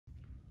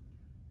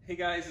Hey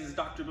guys, this is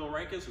Dr. Bill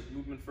Rankus with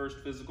Movement First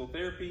Physical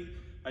Therapy.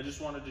 I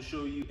just wanted to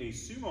show you a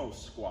sumo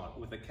squat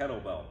with a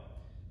kettlebell.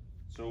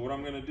 So what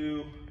I'm gonna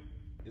do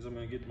is I'm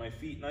gonna get my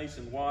feet nice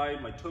and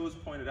wide, my toes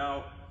pointed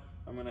out.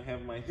 I'm gonna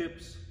have my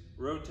hips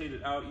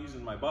rotated out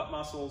using my butt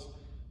muscles.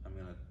 I'm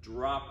gonna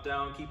drop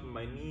down, keeping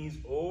my knees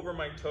over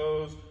my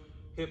toes,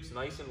 hips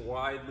nice and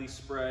widely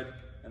spread,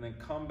 and then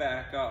come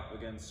back up,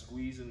 again,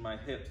 squeezing my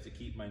hips to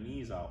keep my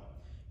knees out.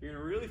 You're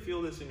gonna really feel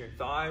this in your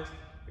thighs,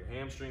 your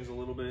hamstrings a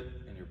little bit,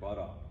 and your butt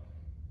up.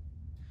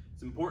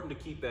 It's important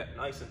to keep that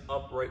nice and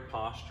upright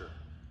posture.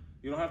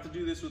 You don't have to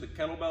do this with a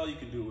kettlebell, you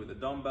can do it with a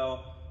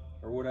dumbbell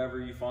or whatever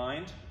you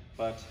find,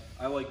 but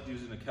I like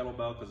using a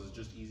kettlebell because it's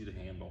just easy to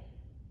handle.